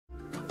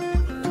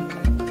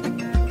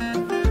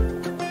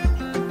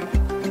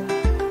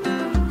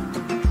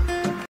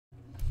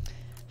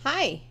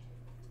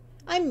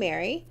I'm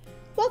Mary.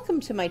 Welcome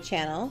to my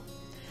channel.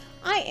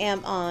 I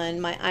am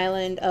on my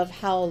island of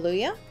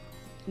Hallelujah,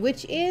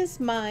 which is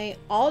my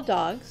all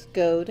dogs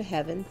go to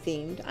heaven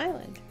themed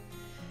island.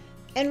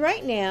 And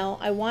right now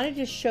I wanted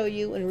to show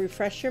you and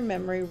refresh your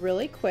memory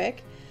really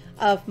quick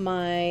of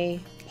my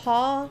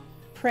Paw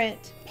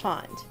Print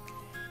Pond.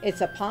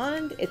 It's a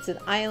pond, it's an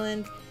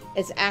island,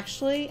 it's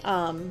actually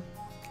on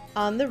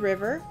the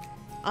river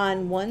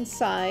on one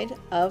side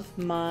of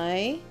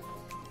my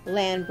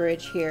land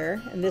bridge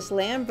here, and this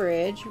land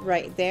bridge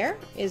right there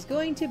is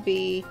going to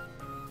be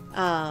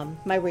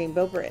my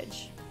rainbow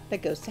bridge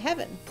that goes to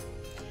heaven.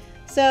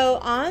 So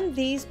on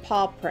these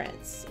paw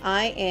prints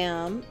I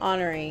am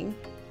honoring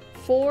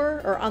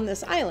on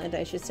this island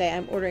I should say,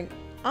 I'm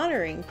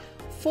honoring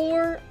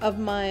 4 of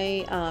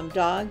my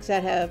dogs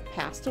that have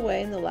passed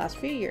away in the last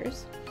few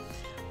years.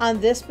 On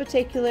this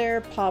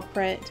particular paw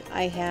print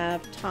I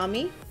have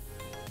Tommy.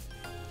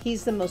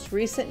 He's the most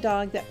recent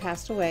dog that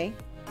passed away.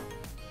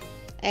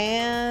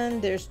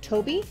 And there's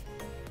Toby.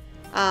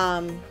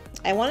 I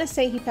want to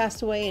say he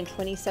passed away in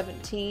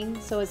 2017,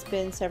 so it's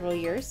been several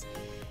years.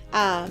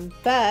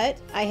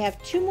 But I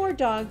have 2 more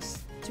dogs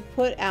to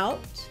put out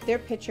their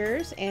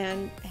pictures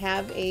and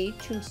have a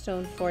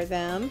tombstone for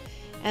them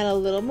and a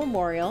little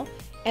memorial,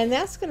 and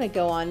that's going to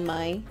go on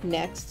my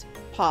next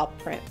Paw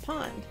Print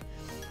Pond.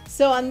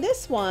 So on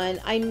this one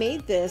I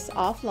made this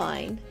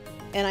offline,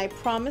 and I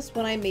promised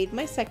when I made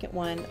my second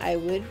one I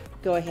would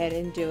go ahead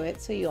and do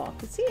it so you all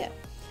could see it.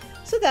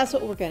 So that's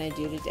what we're going to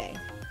do today.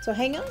 So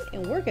hang on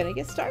and we're going to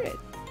get started.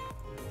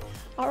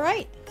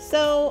 Alright,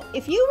 so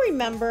if you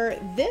remember,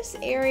 this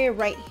area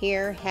right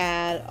here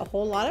had a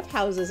whole lot of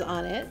houses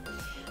on it.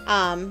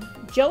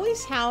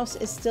 Joey's house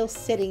is still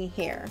sitting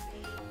here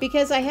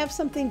because I have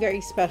something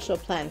very special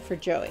planned for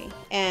Joey,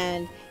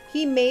 and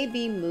he may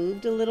be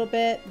moved a little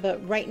bit,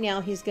 but right now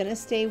he's going to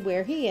stay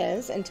where he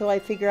is until I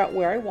figure out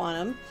where I want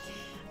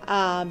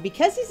him.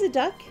 Because he's a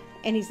duck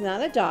and he's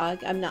not a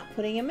dog, I'm not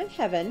putting him in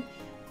heaven.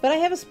 But I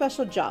have a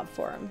special job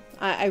for him.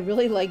 I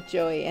really like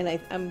Joey,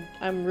 and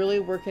I'm really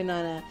working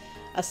on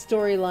a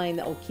storyline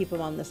that will keep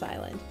him on this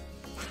island.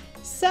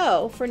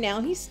 So for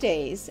now he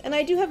stays, and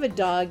I do have a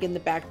dog in the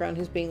background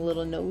who's being a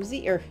little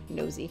nosy,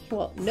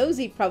 well,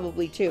 nosy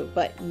probably too,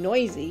 but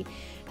noisy.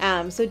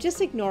 So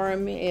just ignore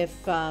him if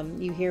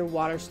you hear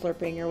water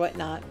slurping or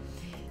whatnot.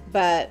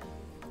 But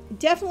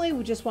definitely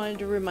we just wanted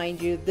to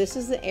remind you, this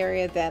is the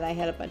area that I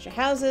had a bunch of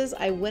houses.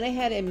 I went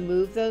ahead and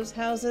moved those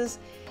houses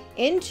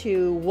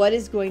into what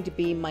is going to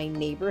be my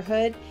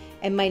neighborhood,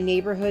 and my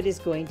neighborhood is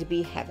going to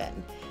be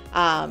heaven.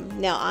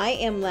 Now I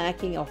am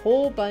lacking a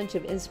whole bunch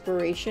of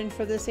inspiration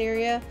for this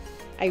area.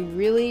 I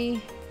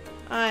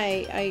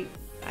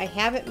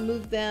haven't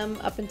moved them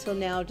up until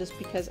now just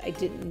because I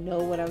didn't know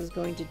what I was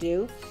going to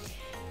do.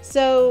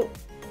 So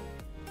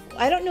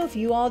I don't know if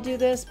you all do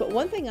this, but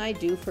one thing I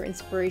do for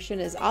inspiration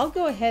is I'll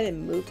go ahead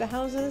and move the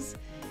houses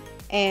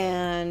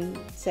and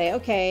say,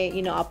 okay,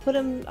 you know,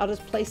 I'll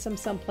just place them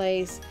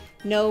someplace.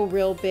 No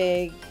real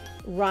big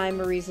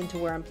rhyme or reason to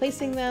where I'm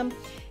placing them,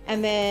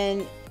 and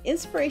then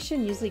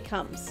inspiration usually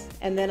comes,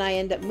 and then I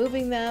end up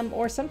moving them,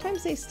 or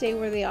sometimes they stay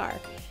where they are.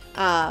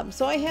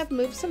 So I have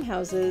moved some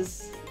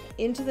houses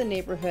into the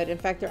neighborhood. In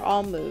fact, they're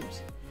all moved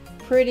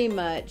pretty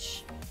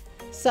much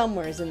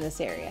somewheres in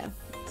this area.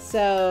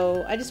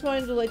 So I just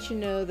wanted to let you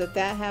know that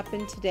that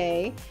happened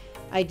today.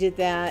 I did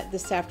that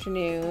this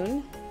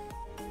afternoon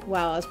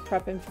while I was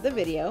prepping for the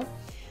video.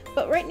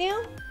 But right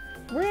now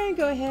we're going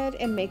to go ahead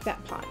and make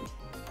that pond,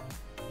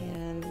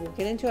 and we'll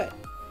get into it.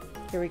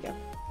 Here we go.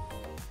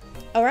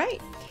 All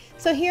right,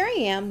 so here I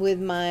am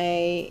with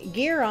my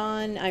gear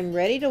on. I'm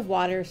ready to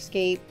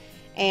waterscape,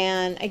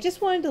 and I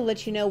just wanted to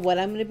let you know what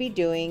I'm going to be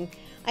doing.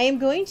 I am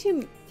going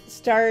to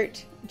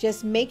start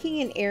just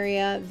making an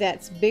area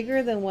that's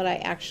bigger than what I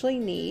actually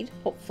need,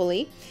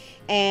 hopefully,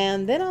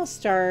 and then I'll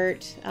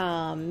start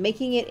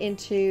making it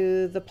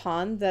into the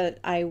pond that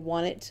I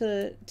want it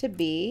to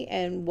be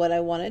and what I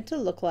want it to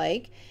look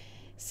like.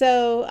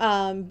 So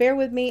bear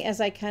with me as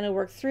I kind of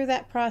work through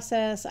that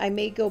process. I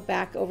may go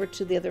back over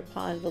to the other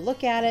pond to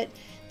look at it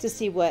to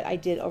see what I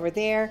did over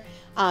there.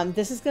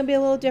 This is going to be a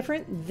little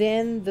different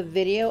than the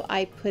video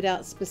I put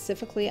out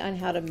specifically on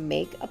how to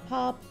make a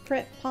paw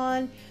print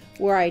pond,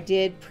 where I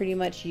did pretty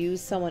much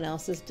use someone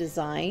else's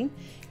design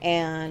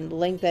and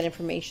link that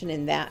information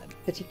in that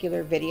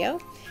particular video.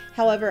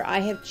 However, I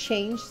have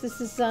changed this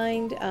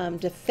design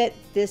to fit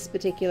this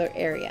particular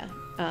area,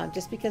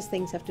 just because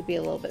things have to be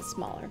a little bit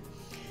smaller.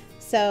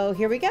 So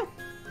here we go.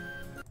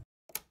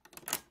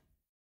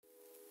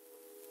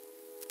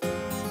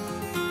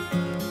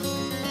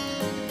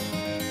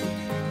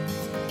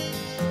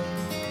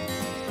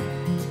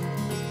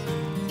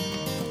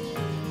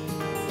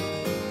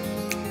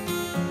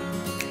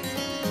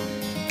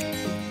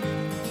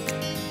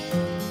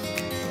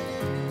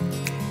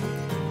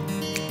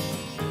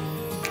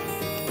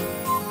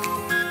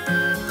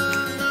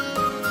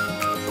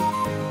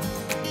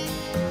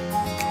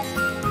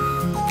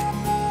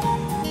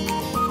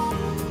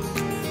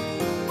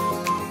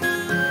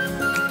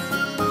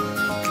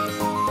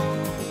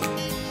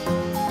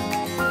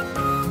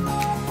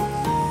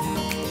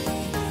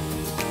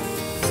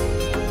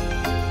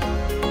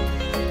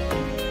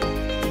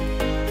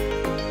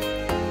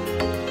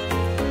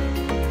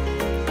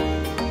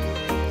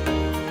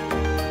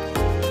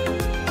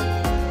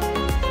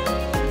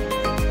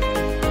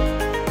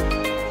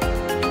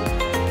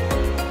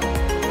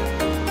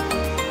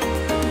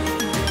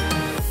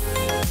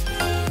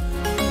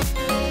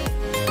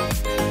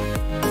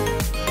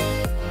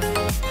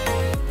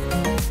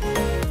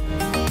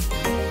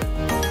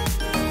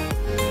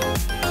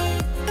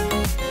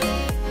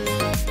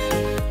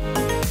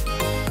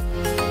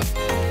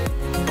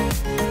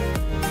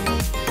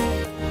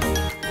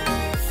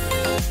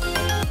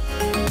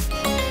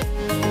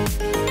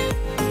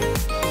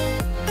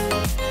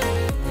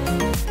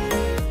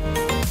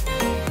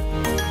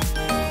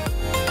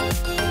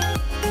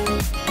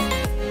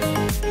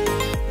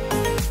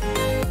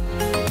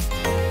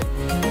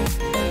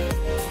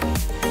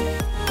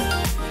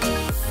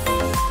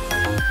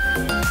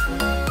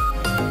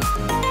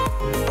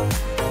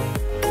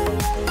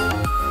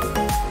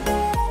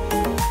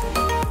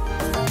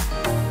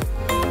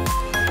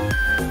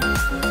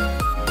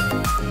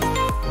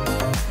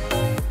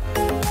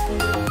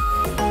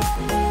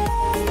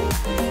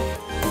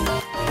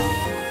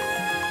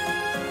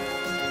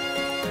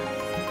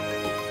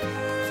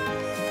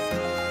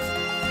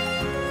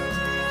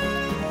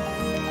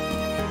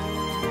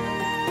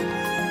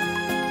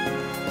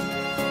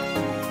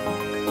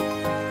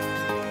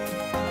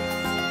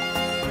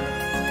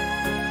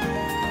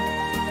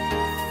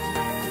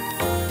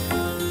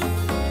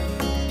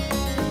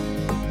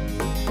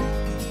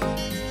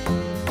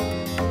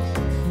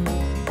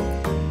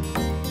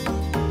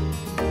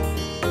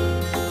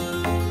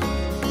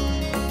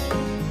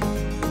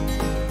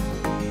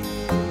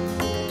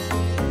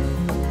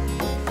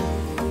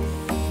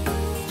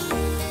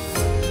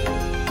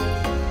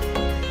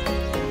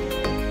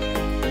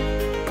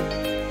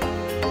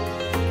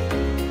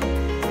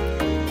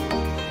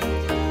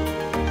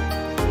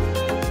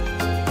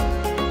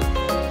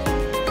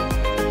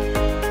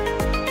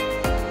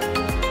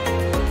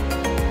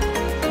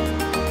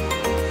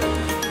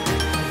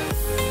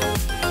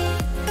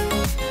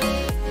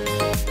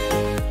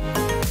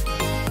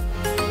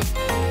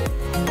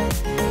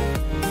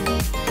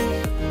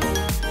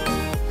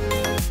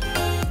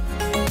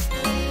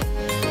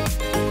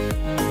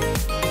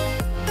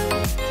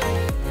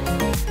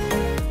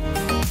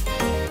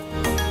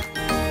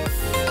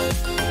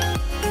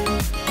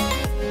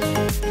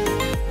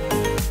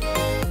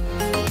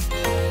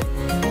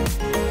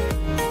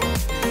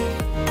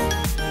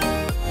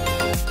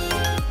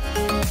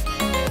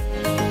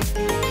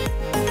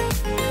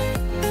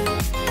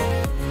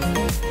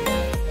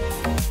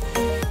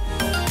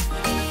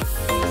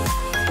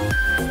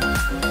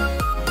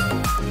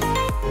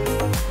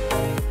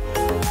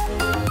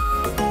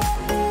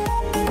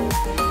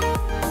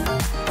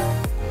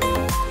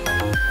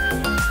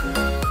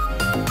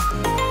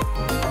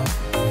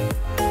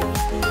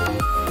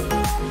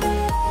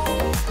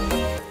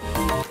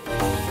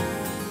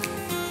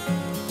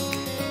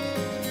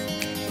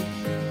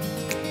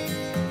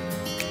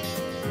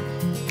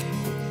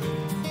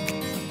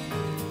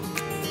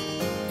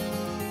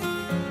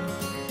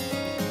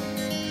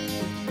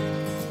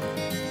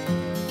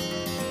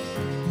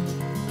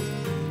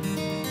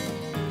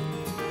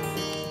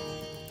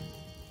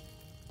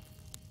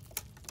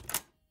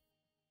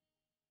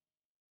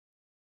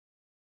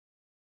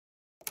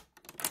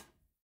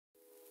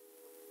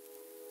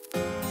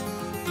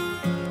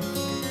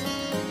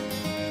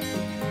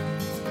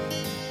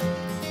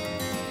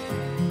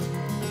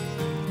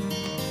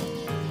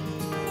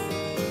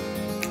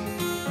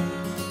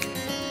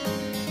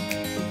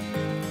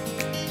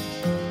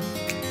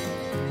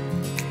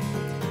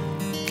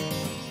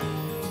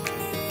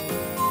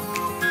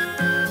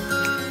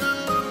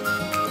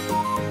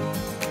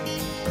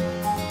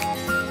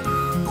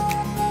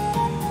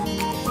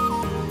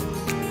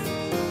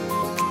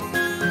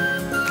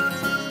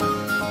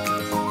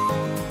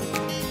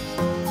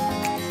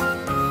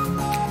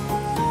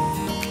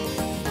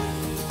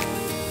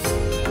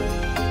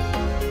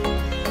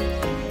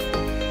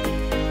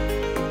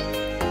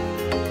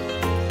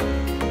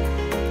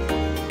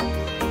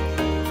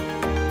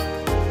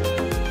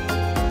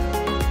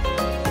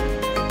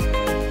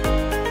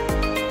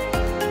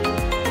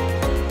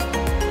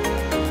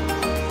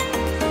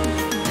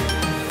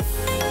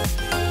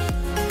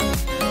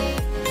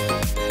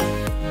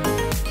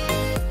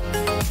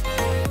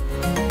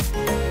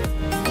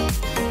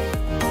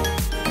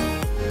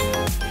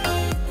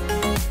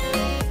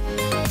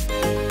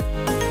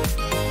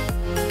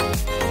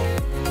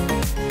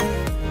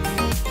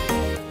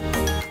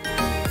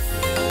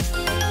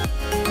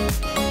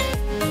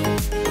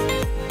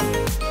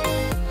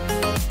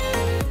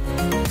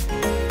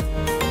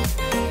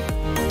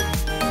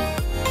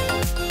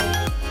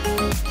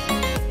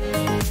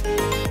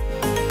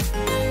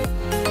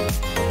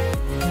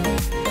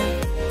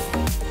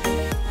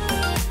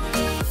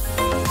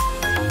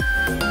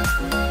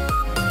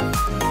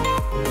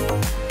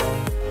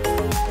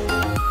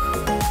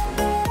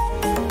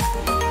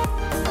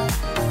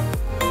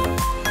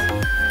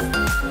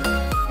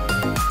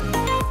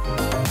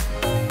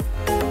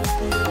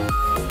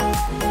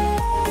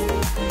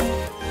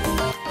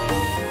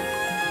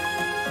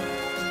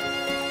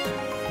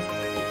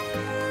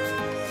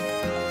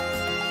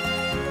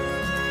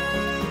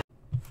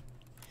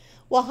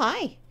 Well,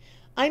 hi.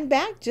 I'm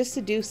back just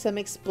to do some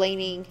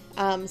explaining.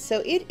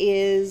 So it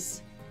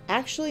is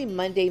actually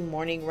Monday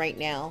morning right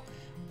now.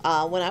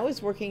 When I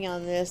was working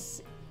on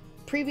this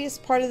previous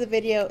part of the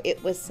video,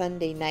 it was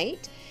Sunday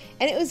night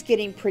and it was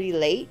getting pretty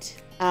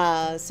late.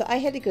 So I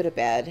had to go to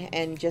bed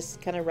and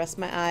just kind of rest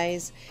my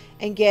eyes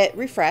and get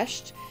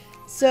refreshed.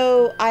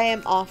 So I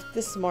am off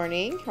this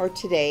morning or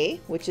today,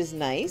 which is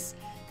nice.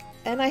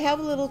 And I have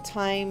a little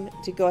time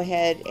to go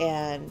ahead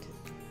and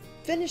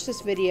finish this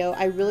video.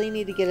 I really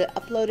need to get it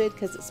uploaded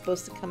because it's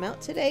supposed to come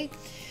out today.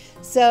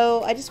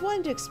 So I just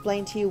wanted to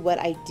explain to you what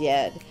I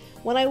did.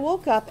 When I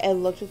woke up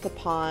and looked at the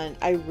pond,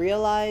 I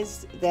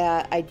realized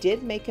that I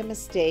did make a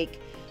mistake.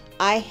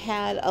 I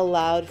had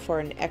allowed for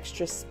an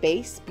extra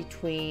space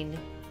between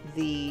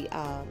the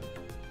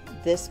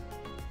this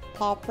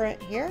paw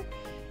print here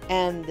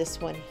and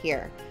this one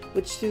here,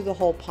 which threw the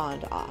whole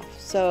pond off.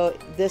 So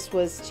this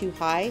was too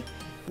high,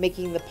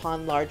 making the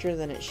pond larger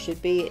than it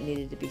should be. It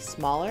needed to be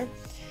smaller.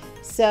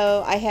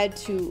 So I had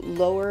to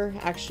lower,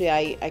 actually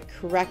I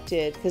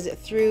corrected because it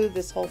threw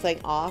this whole thing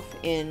off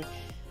in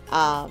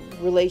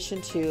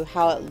relation to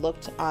how it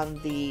looked on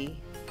the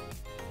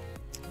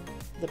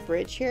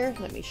bridge here.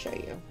 Let me show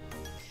you.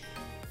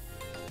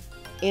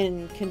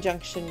 In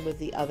conjunction with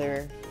the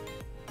other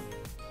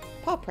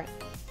paw print.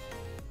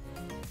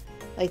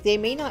 Like they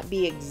may not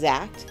be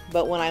exact,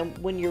 but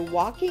when you're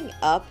walking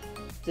up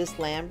this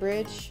land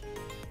bridge,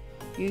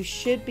 you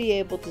should be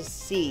able to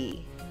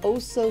see oh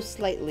so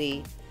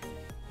slightly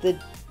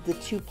the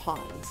two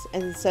ponds.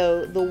 And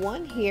so the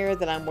one here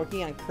that I'm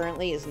working on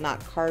currently is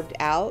not carved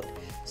out,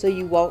 so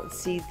you won't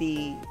see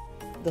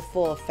the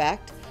full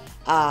effect.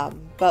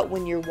 But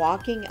when you're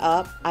walking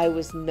up, I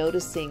was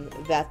noticing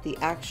that the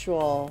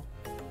actual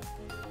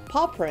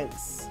paw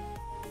prints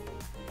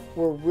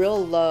were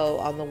real low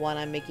on the one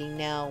I'm making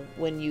now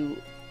when you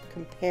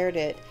compared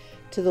it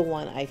to the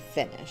one I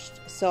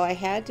finished. So I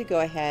had to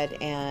go ahead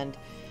and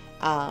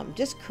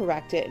just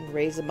correct it and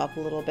raise them up a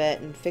little bit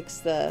and fix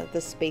the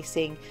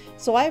spacing.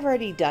 So I've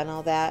already done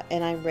all that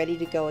and I'm ready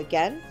to go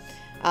again.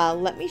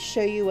 Let me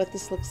show you what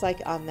this looks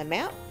like on the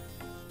map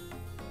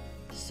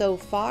so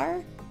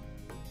far.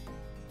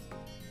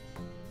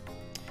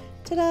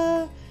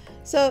 Ta-da!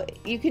 So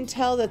you can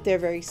tell that they're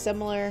very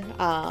similar.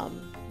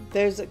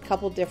 There's a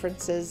couple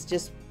differences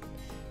just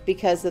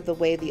because of the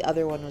way the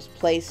other one was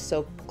placed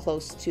so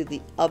close to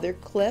the other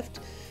cliff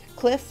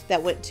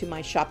that went to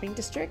my shopping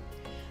district.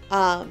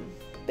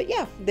 But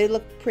yeah, they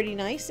look pretty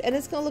nice, and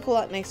it's going to look a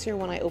lot nicer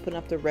when I open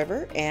up the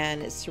river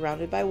and it's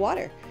surrounded by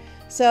water.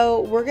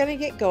 So we're going to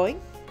get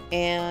going,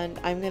 and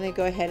I'm going to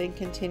go ahead and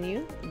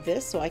continue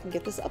this so I can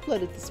get this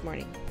uploaded this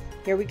morning.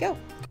 Here we go.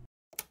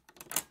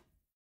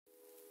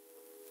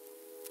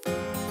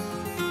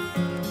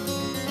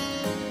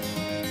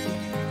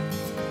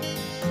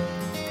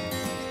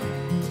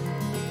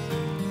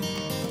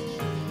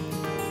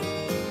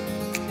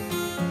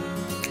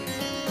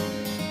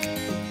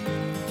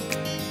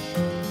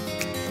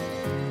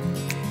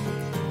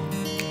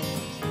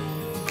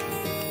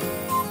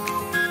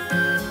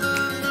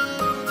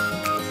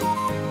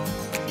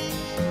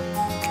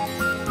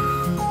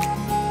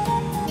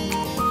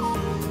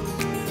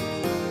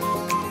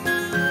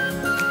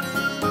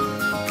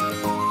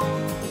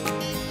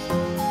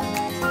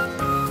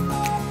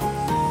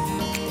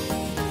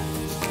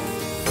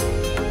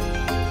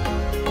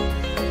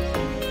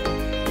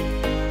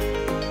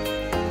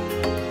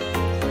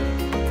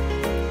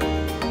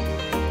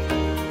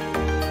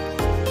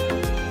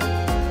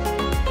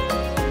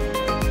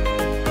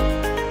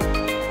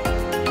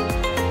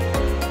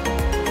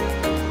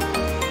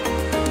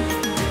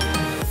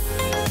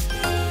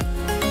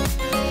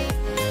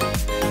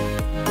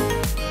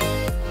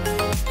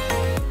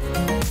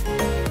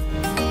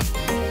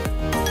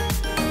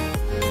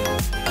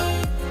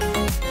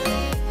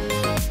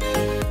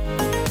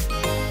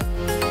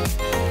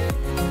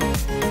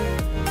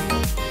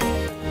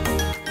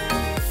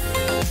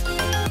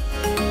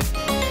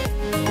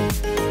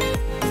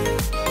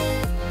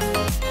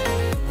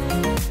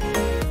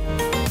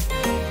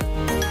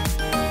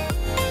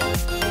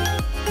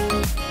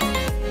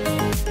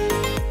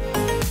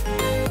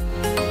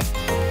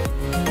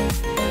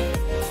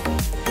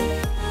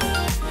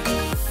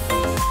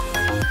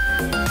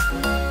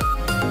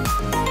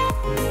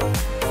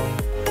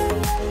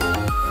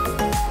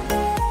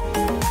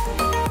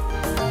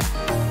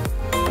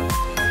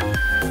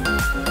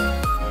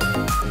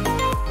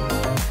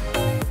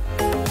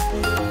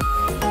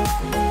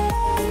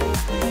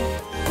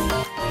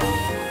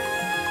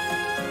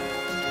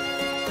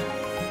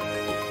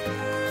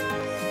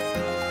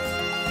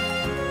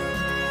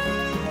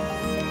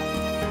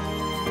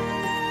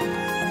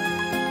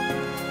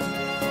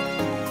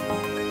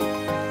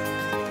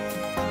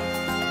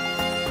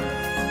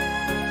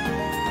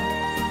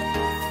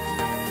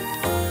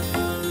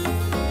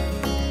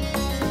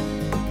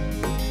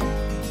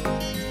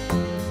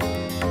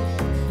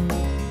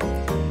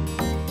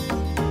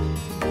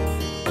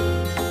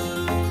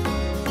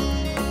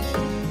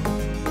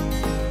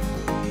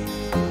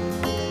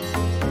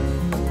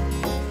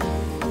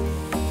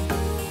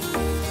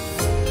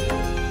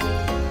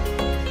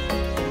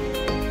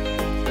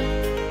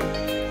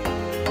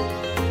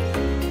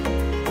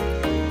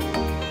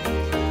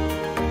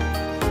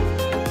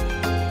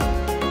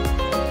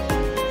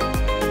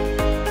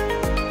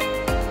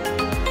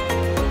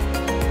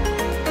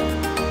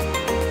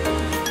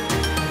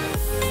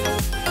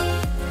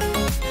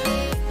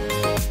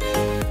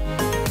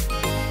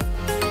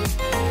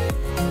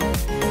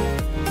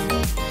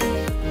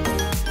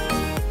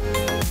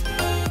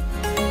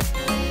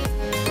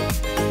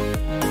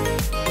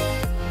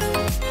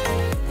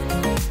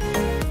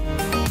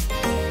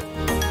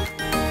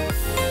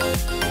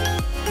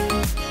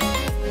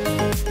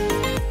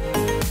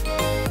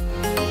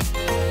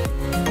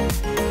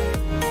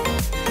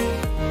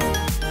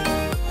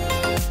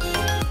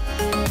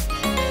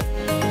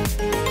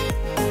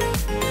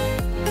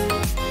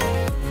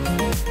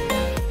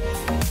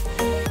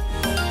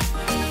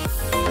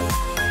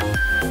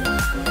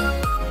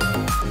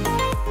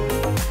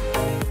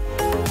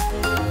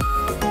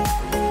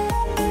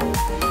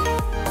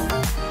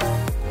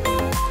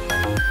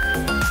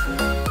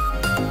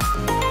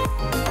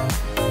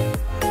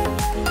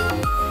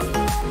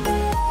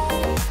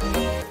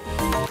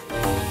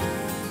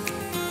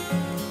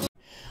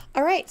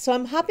 So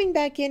I'm hopping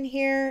back in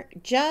here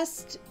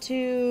just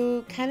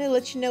to kind of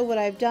let you know what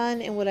I've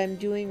done and what I'm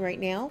doing right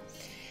now.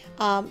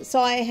 So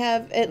I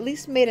have at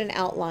least made an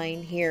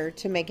outline here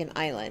to make an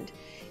island.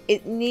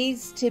 It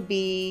needs to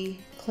be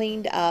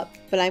cleaned up,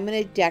 but I'm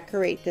going to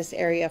decorate this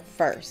area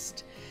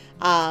first.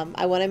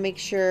 I want to make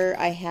sure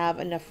I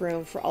have enough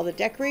room for all the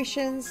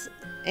decorations,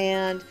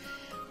 and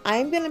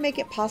I'm going to make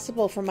it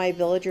possible for my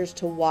villagers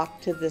to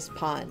walk to this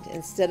pond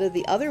instead of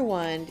the other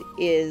one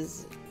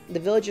is the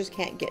villagers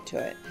can't get to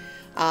it.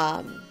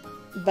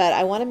 But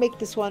I want to make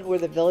this one where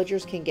the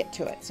villagers can get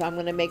to it. So I'm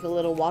going to make a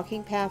little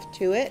walking path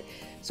to it.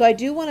 So I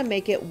do want to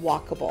make it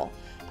walkable.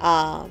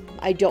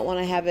 I don't want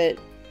to have it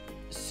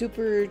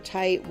super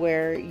tight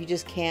where you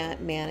just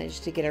can't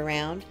manage to get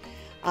around.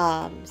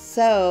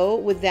 So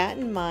with that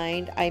in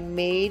mind, I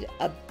made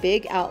a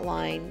big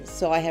outline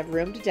so I have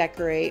room to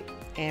decorate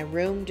and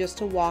room just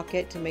to walk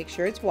it to make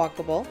sure it's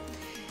walkable.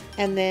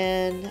 And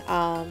then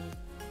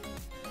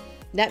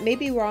that may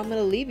be where I'm going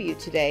to leave you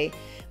today.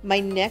 My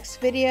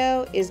next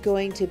video is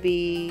going to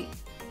be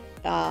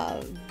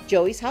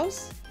Joey's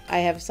house. I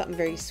have something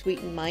very sweet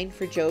in mind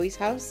for Joey's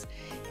house,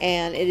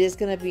 and it is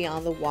going to be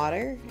on the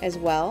water as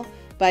well.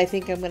 But I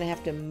think I'm going to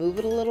have to move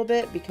it a little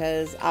bit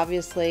because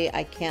obviously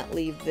I can't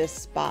leave this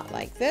spot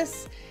like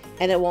this,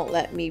 and it won't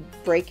let me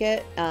break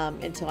it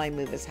until I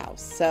move his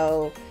house.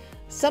 So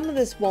some of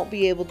this won't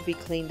be able to be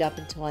cleaned up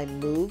until I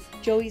move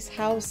Joey's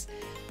house.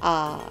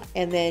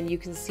 And then you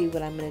can see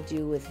what I'm going to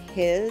do with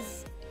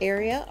his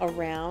area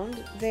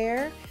around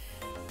there.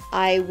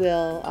 I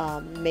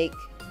will make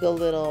the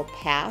little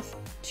path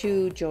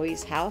to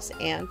Joey's house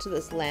and to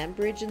this land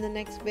bridge in the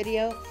next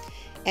video,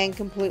 and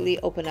completely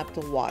open up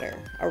the water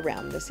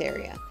around this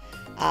area.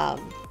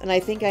 And I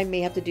think I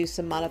may have to do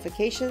some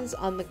modifications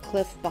on the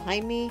cliff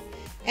behind me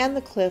and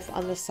the cliff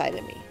on the side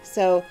of me.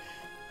 So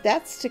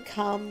that's to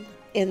come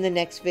in the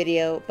next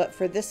video. But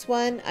for this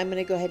one, I'm going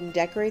to go ahead and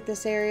decorate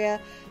this area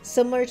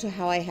similar to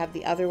how I have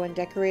the other one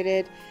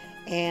decorated.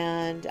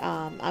 And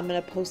I'm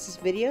going to post this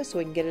video so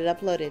we can get it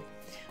uploaded.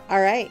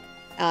 All right.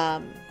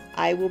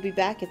 I will be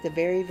back at the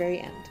very, very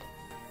end.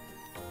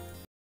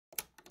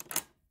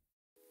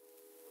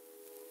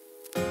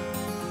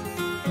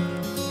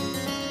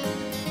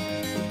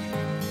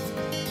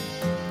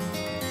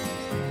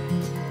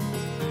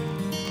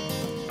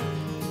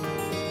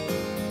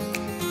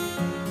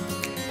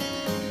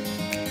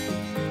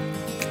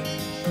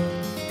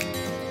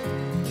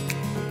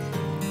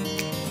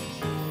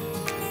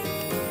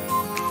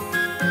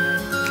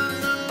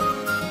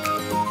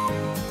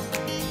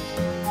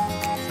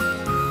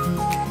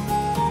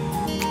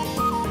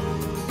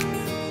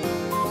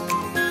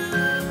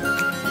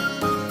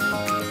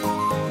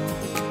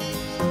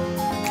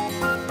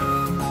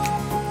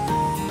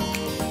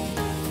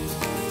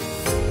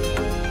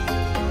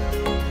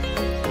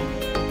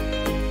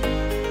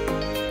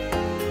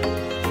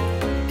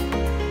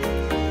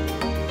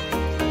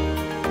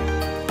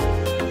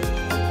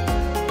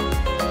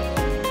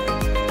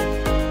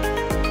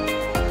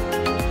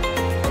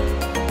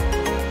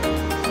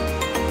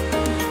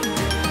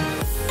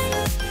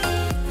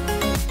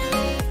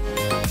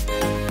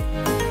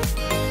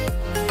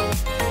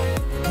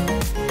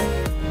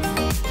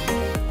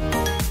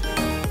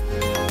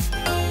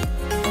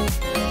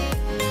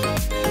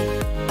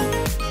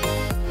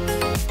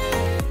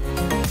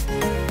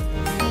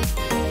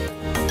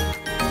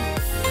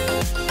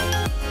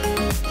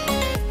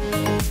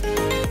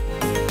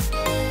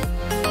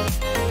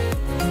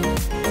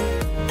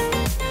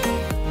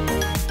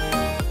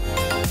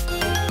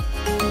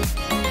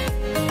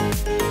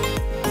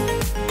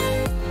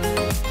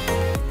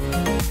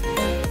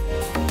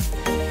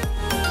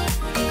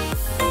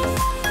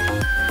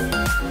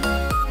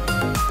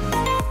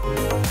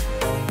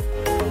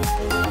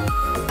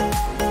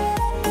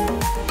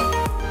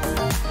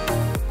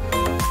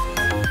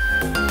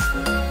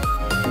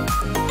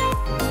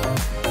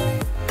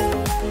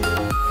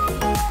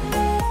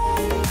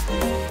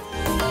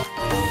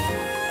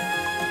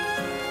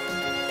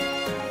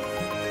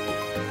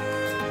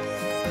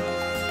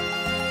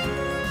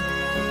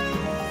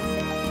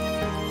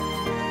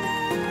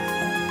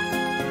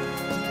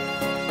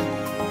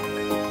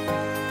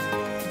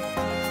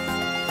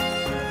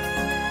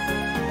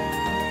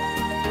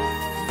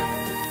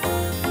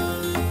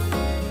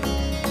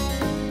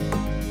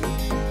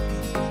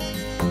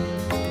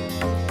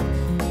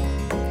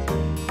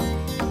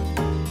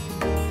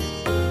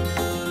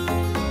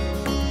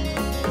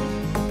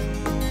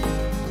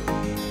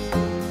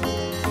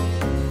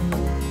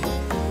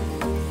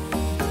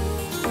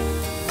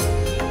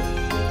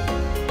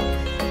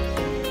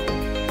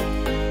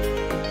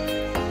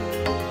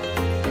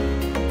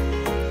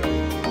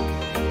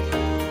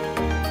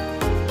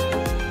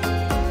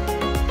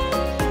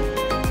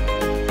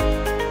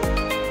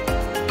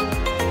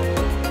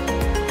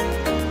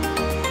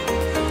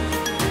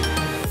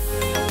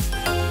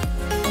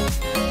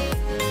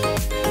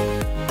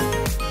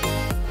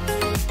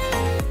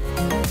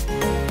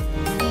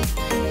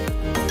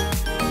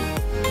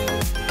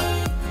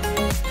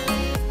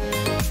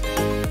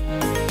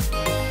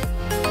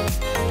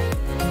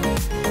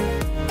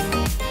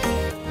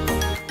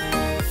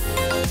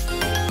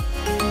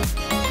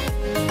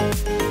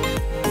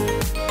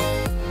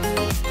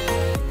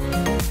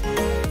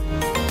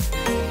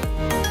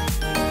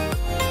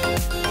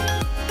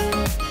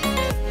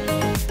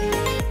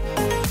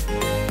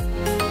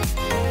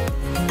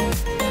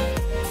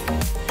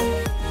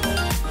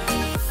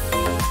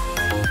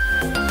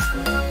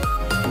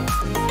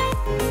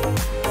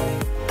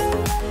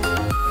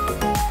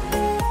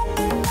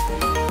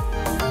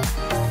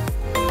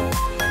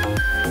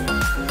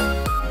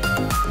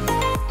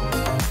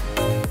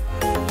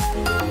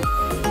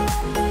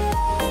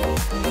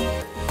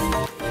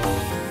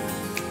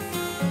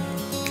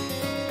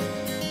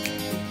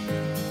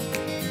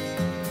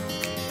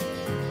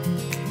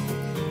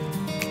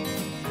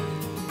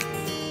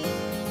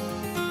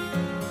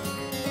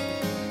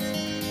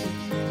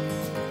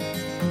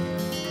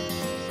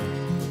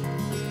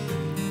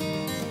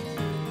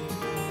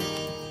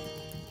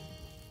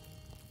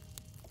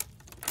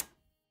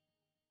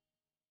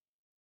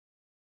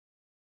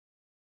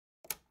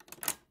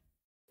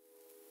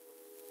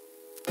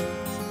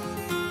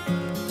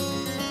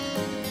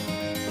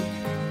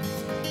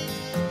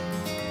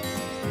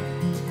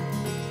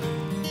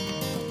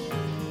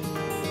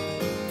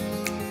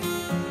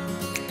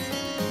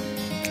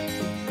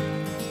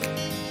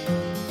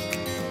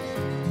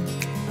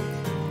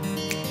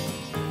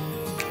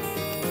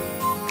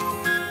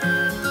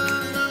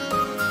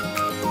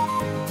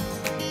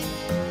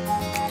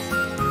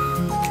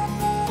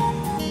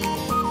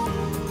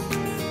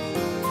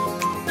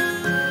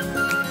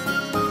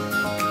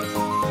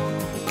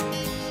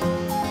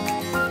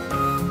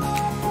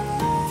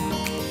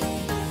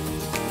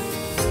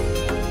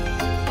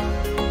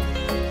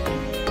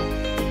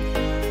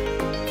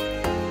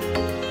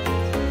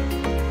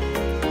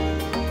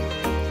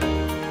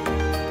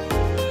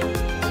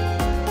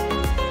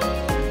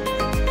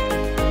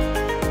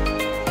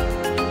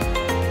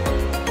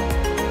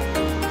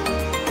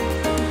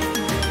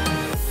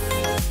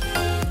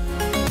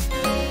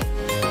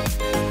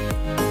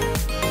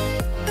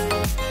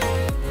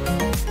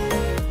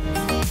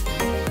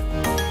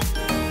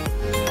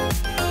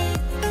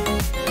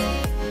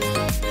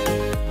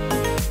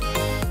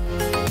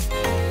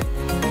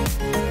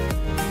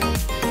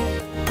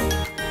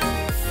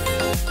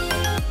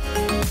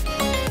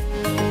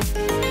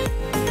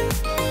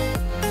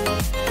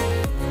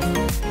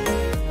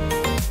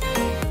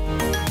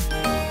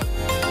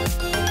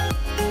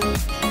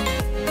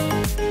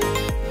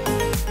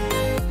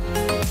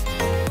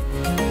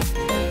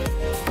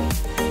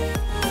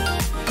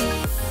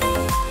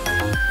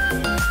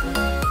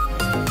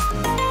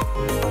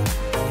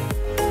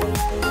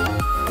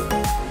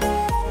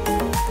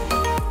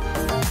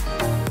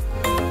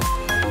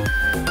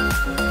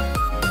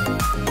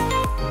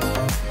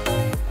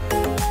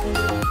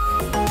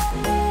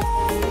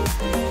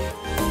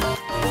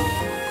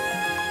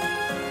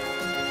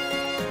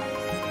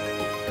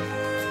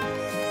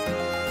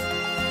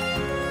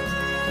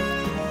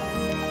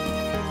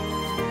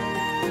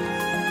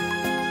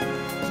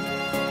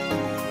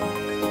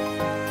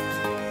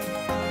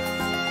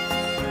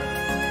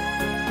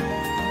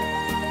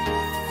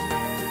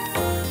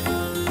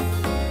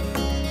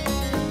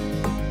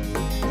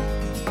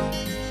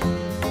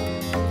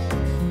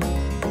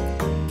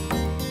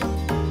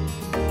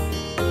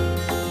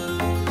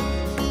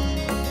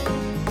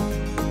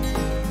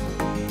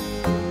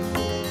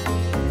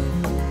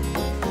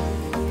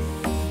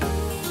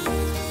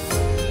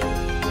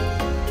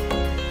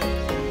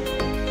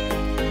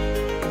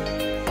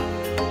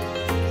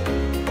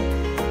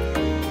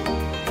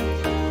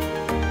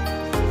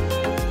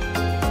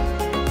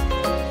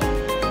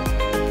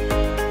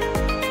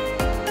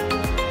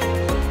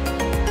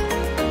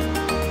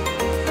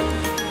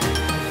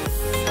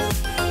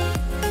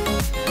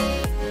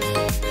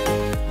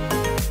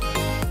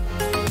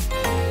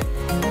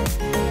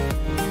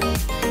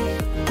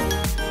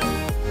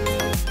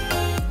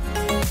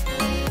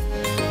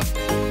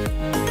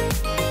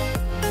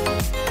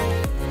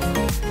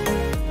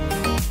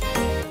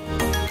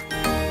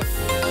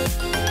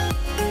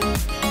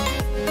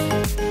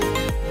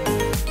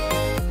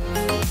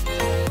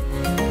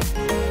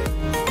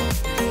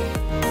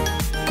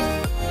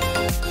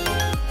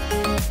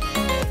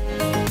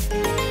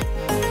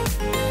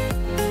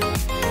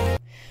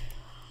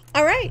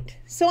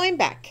 So I'm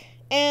back,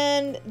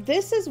 and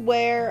this is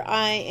where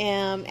I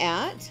am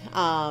at.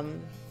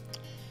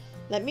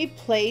 Let me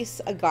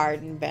place a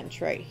garden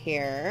bench right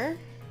here.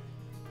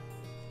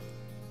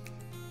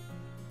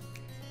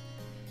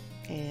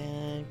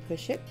 And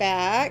push it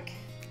back.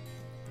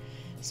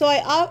 So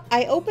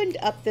I opened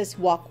up this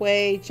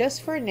walkway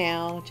just for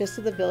now, just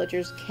so the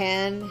villagers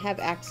can have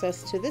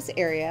access to this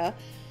area.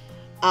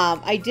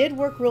 I did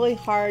work really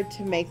hard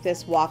to make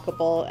this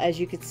walkable. As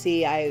you can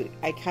see, I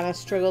kind of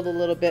struggled a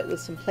little bit with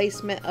some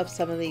placement of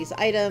some of these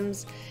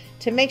items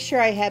to make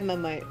sure I had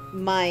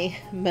my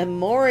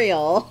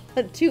memorial,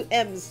 two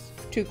M's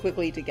too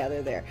quickly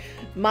together there,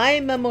 my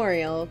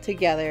memorial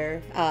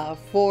together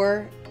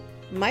for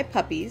my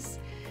puppies,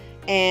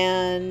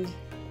 and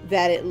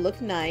that it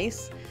looked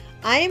nice.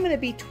 I am going to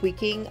be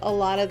tweaking a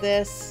lot of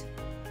this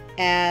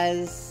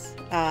as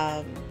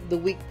the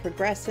week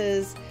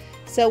progresses.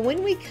 So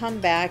when we come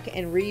back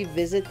and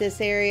revisit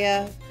this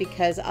area,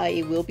 because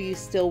I will be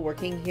still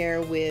working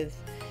here with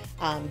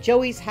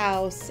Joey's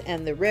house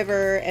and the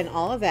river and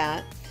all of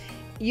that,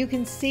 you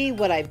can see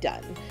what I've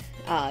done.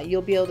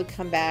 You'll be able to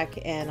come back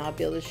and I'll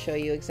be able to show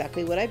you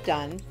exactly what I've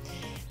done.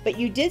 But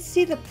you did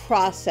see the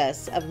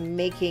process of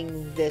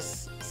making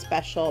this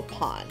special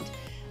pond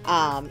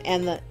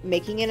and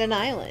making it an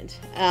island.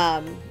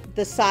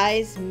 The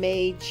size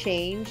may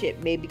change.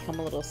 It may become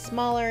a little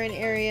smaller in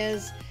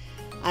areas.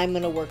 I'm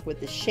going to work with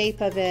the shape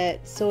of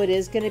it, so it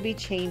is going to be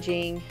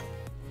changing,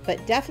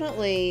 but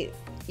definitely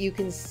you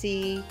can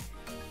see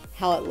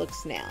how it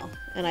looks now,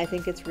 and I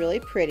think it's really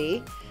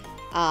pretty.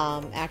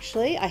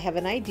 Actually, I have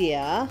an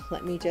idea.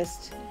 Let me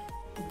just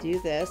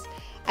do this.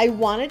 I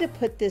wanted to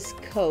put this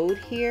code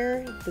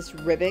here, this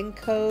ribbon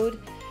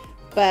code,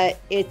 but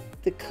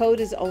the code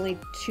is only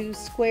 2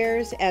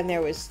 squares and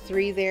there was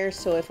 3 there,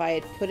 so if I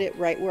had put it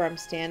right where I'm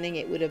standing,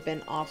 it would have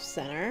been off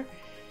center.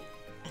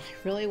 I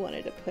really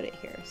wanted to put it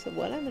here. So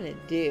what I'm going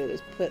to do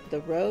is put the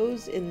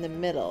rose in the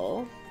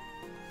middle.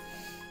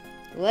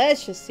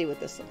 Let's just see what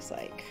this looks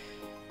like.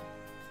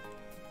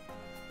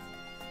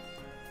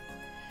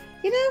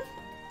 You know,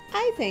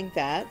 I think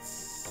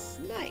that's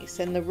nice.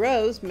 And the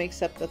rose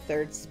makes up the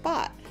 3rd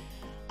spot.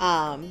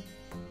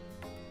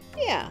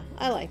 Yeah,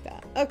 I like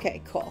that.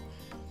 Okay, cool.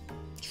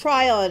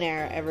 Trial and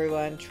error,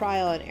 everyone.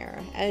 Trial and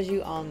error, as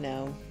you all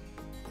know.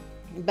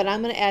 But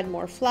I'm going to add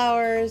more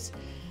flowers.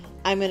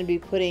 I'm going to be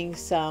putting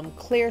some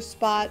clear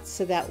spots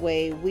so that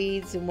way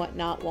weeds and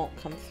whatnot won't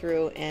come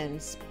through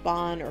and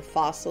spawn, or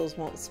fossils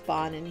won't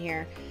spawn in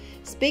here.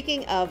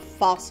 Speaking of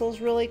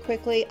fossils really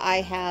quickly,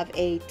 I have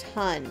a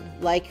ton,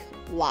 like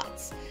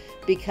lots,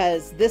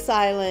 because this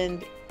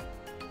island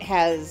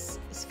has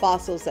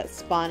fossils that's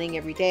spawning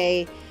every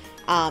day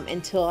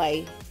until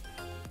I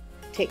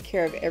take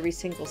care of every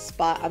single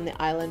spot on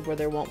the island where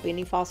there won't be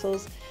any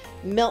fossils.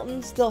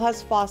 Milton still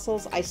has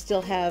fossils. I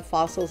still have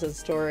fossils in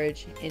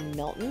storage in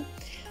Milton.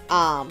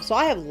 So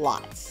I have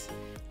lots.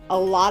 A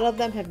lot of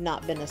them have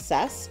not been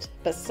assessed,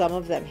 but some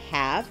of them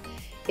have.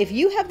 If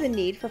you have the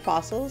need for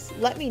fossils,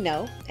 let me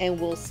know and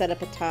we'll set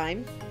up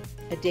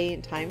a day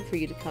and time for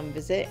you to come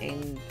visit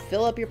and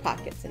fill up your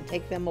pockets and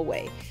take them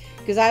away.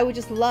 Because I would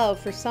just love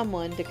for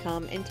someone to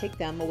come and take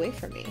them away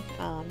from me.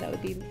 That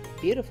would be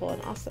beautiful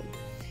and awesome.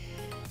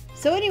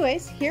 So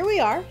anyways, here we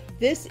are.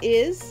 This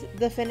is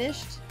the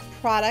finished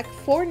product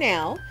for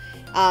now.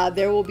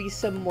 There will be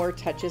some more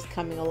touches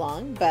coming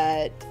along,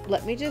 but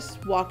let me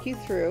just walk you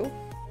through.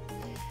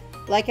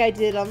 Like I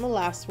did on the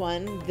last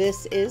one,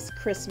 this is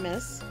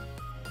Christmas.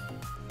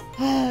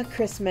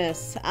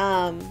 Christmas.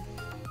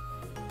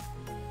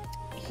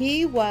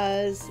 He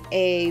was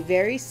a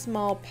very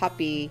small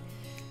puppy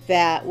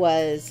that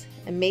was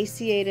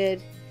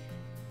emaciated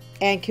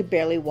and could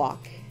barely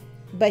walk,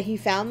 but he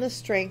found the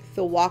strength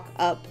to walk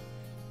up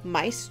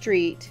my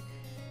street,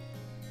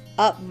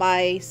 up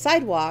my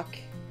sidewalk,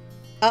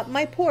 up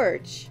my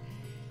porch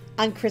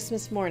on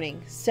Christmas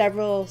morning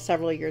several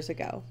years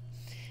ago.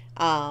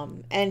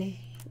 And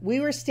we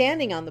were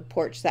standing on the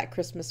porch that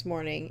Christmas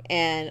morning,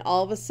 and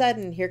all of a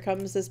sudden here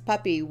comes this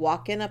puppy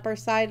walking up our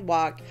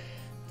sidewalk,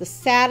 the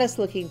saddest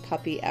looking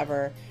puppy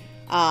ever.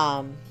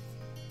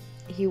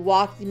 He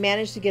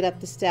managed to get up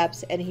the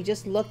steps, and he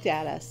just looked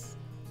at us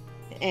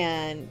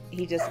and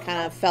he just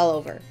kind of fell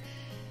over,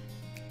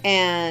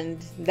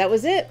 and that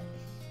was it.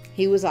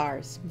 He was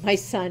ours. My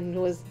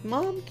son was,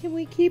 "Mom, can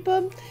we keep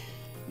him?"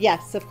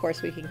 Yes, of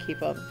course we can keep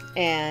him.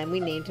 And we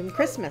named him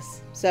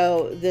Christmas.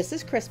 So this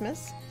is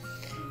Christmas.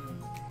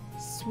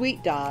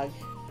 Sweet dog.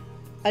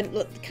 Kind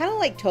of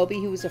like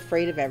Toby, who was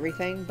afraid of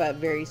everything, but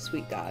very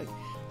sweet dog.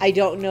 I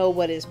don't know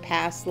what his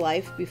past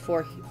life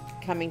before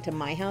coming to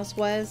my house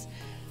was.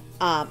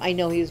 I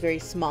know he was very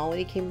small when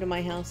he came to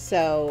my house.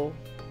 So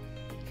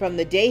from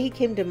the day he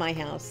came to my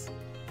house,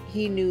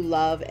 he knew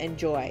love and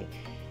joy.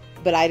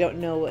 But I don't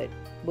know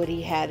what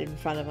he had in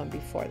front of him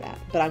before that,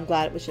 but I'm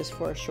glad it was just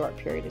for a short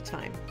period of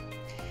time.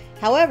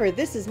 However,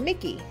 this is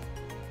Mickey.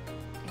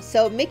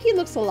 So Mickey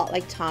looks a lot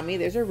like Tommy.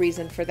 There's a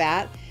reason for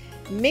that.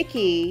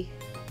 Mickey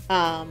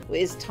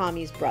is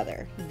Tommy's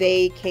brother.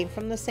 They came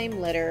from the same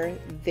litter.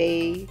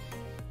 They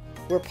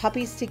were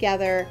puppies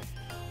together.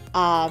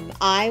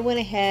 I went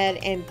ahead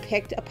and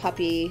picked a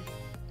puppy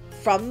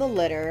from the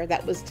litter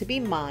that was to be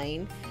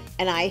mine,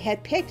 and I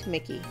had picked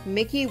Mickey.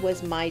 Mickey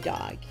was my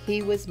dog.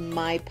 He was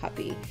my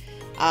puppy.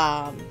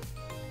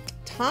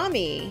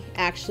 Tommy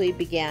actually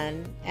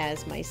began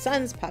as my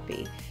son's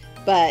puppy,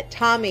 but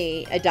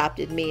Tommy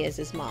adopted me as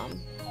his mom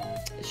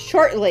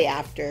shortly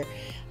after.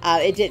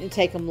 It didn't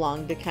take him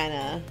long to kind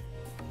of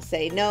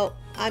say, no,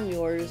 I'm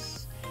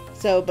yours.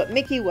 So, but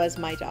Mickey was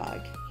my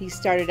dog. He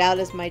started out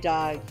as my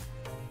dog,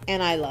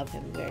 and I love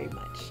him very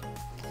much.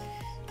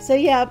 So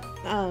yeah,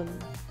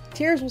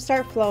 tears will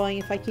start flowing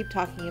if I keep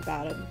talking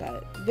about him,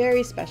 but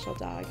very special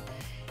dog,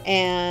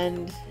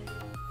 and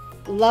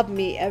loved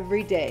me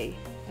every day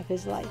of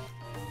his life.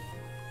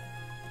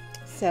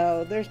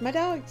 So there's my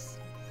dogs.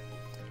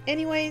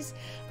 Anyways,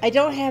 I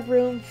don't have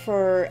room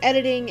for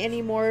editing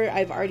anymore.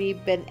 I've already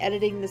been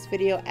editing this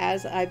video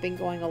as I've been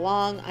going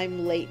along.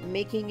 I'm late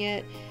making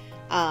it,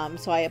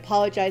 so I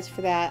apologize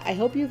for that. I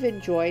hope you've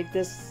enjoyed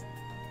this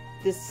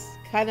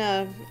kind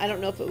of, I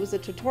don't know if it was a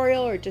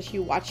tutorial or just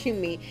you watching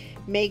me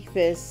make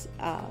this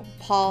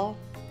Paw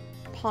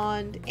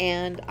Pond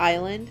and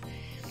island.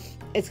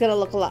 It's going to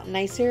look a lot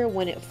nicer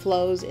when it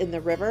flows in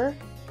the river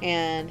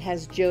and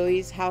has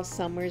Joey's house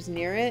somewhere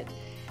near it.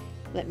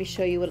 Let me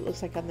show you what it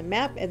looks like on the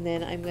map, and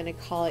then I'm going to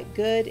call it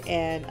good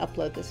and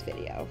upload this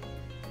video.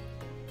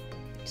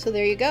 So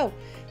there you go.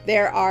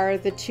 There are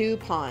the two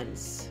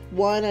ponds,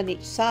 one on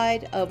each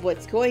side of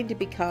what's going to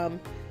become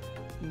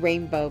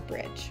Rainbow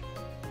Bridge.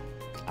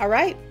 All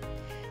right.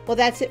 Well,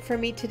 that's it for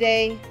me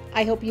today.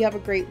 I hope you have a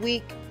great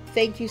week.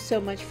 Thank you so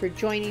much for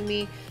joining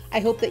me. I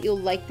hope that you'll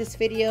like this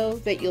video,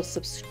 that you'll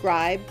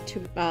subscribe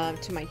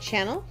to my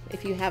channel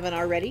if you haven't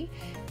already.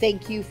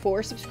 Thank you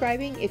for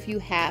subscribing if you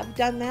have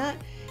done that.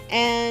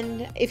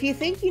 And if you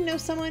think you know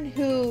someone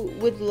who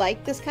would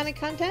like this kind of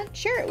content,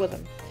 share it with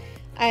them.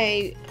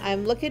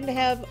 I'm looking to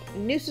have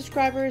new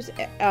subscribers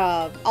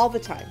all the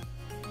time.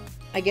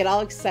 I get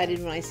all excited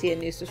when I see a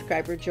new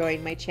subscriber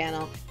join my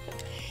channel.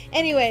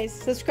 Anyways,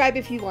 subscribe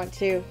if you want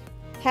to.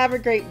 Have a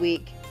great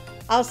week.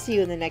 I'll see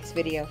you in the next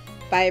video.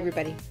 Bye,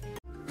 everybody.